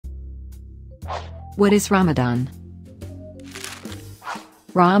What is Ramadan?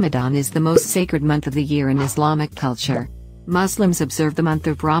 Ramadan is the most sacred month of the year in Islamic culture. Muslims observe the month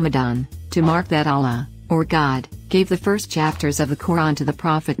of Ramadan to mark that Allah, or God, gave the first chapters of the Quran to the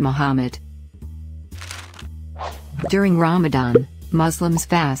Prophet Muhammad. During Ramadan, Muslims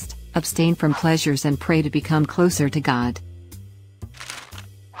fast, abstain from pleasures and pray to become closer to God.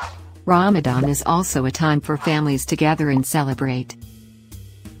 Ramadan is also a time for families to gather and celebrate.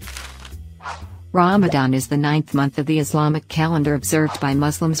 Ramadan is the 9th month of the Islamic calendar, observed by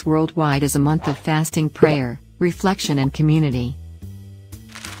Muslims worldwide as a month of fasting, prayer, reflection and community.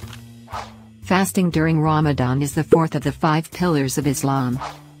 Fasting during Ramadan is the fourth of the 5 pillars of Islam.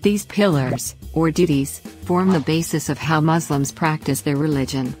 These pillars, or duties, form the basis of how Muslims practice their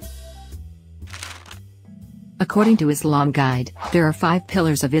religion. According to Islam Guide, there are 5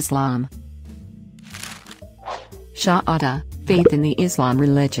 pillars of Islam. Shahada, faith in the Islam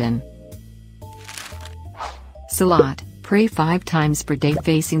religion. Salat, pray 5 times per day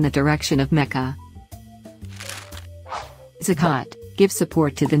facing the direction of Mecca. Zakat, give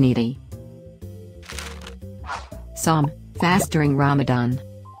support to the needy. Sawm, fast during Ramadan.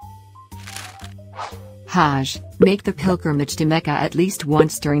 Hajj, make the pilgrimage to Mecca at least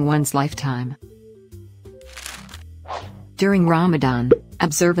once during one's lifetime. During Ramadan,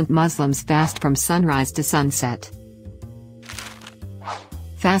 observant Muslims fast from sunrise to sunset.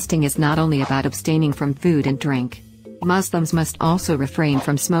 Fasting is not only about abstaining from food and drink. Muslims must also refrain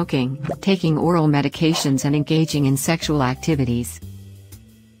from smoking, taking oral medications and engaging in sexual activities.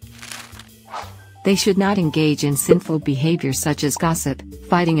 They should not engage in sinful behavior such as gossip,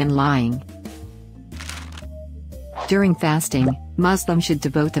 fighting and lying. During fasting, Muslims should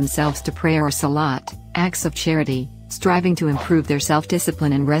devote themselves to prayer or salat, acts of charity, striving to improve their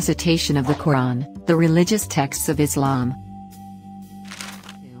self-discipline and recitation of the Quran, the religious texts of Islam.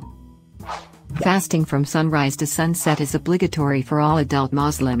 Fasting from sunrise to sunset is obligatory for all adult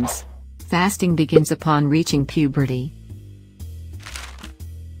Muslims. Fasting begins upon reaching puberty.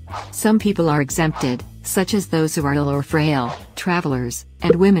 Some people are exempted, such as those who are ill or frail, travelers,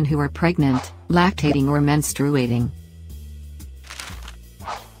 and women who are pregnant, lactating or menstruating.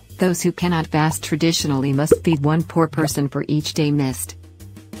 Those who cannot fast traditionally must feed 1 poor person for each day missed.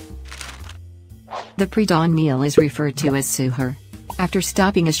 The pre-dawn meal is referred to as suhoor. After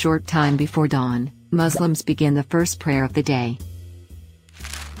stopping a short time before dawn, Muslims begin the first prayer of the day.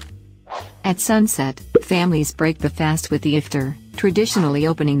 At sunset, families break the fast with the iftar, traditionally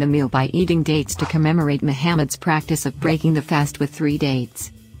opening the meal by eating dates to commemorate Muhammad's practice of breaking the fast with 3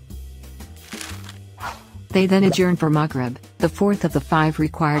 dates. They then adjourn for Maghrib, the 4th of the 5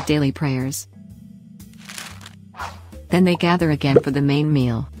 required daily prayers. Then they gather again for the main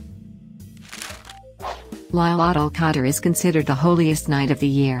meal. Laylatul Qadr is considered the holiest night of the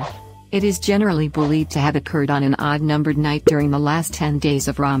year. It is generally believed to have occurred on an odd-numbered night during the last 10 days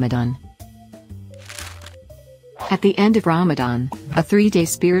of Ramadan. At the end of Ramadan, a 3-day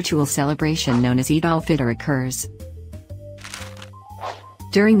spiritual celebration known as al-Fitr occurs.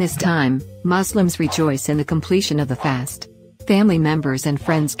 During this time, Muslims rejoice in the completion of the fast. Family members and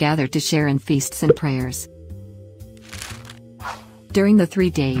friends gather to share in feasts and prayers. During the 3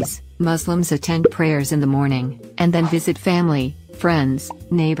 days, Muslims attend prayers in the morning, and then visit family, friends,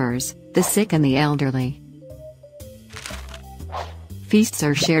 neighbors, the sick and the elderly. Feasts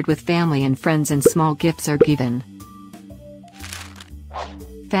are shared with family and friends and small gifts are given.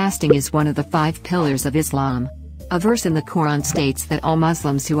 Fasting is one of the 5 pillars of Islam. A verse in the Quran states that all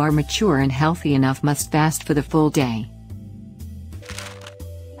Muslims who are mature and healthy enough must fast for the full day.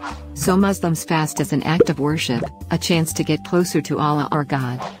 So Muslims fast as an act of worship, a chance to get closer to Allah our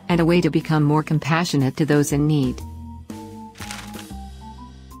God, and a way to become more compassionate to those in need.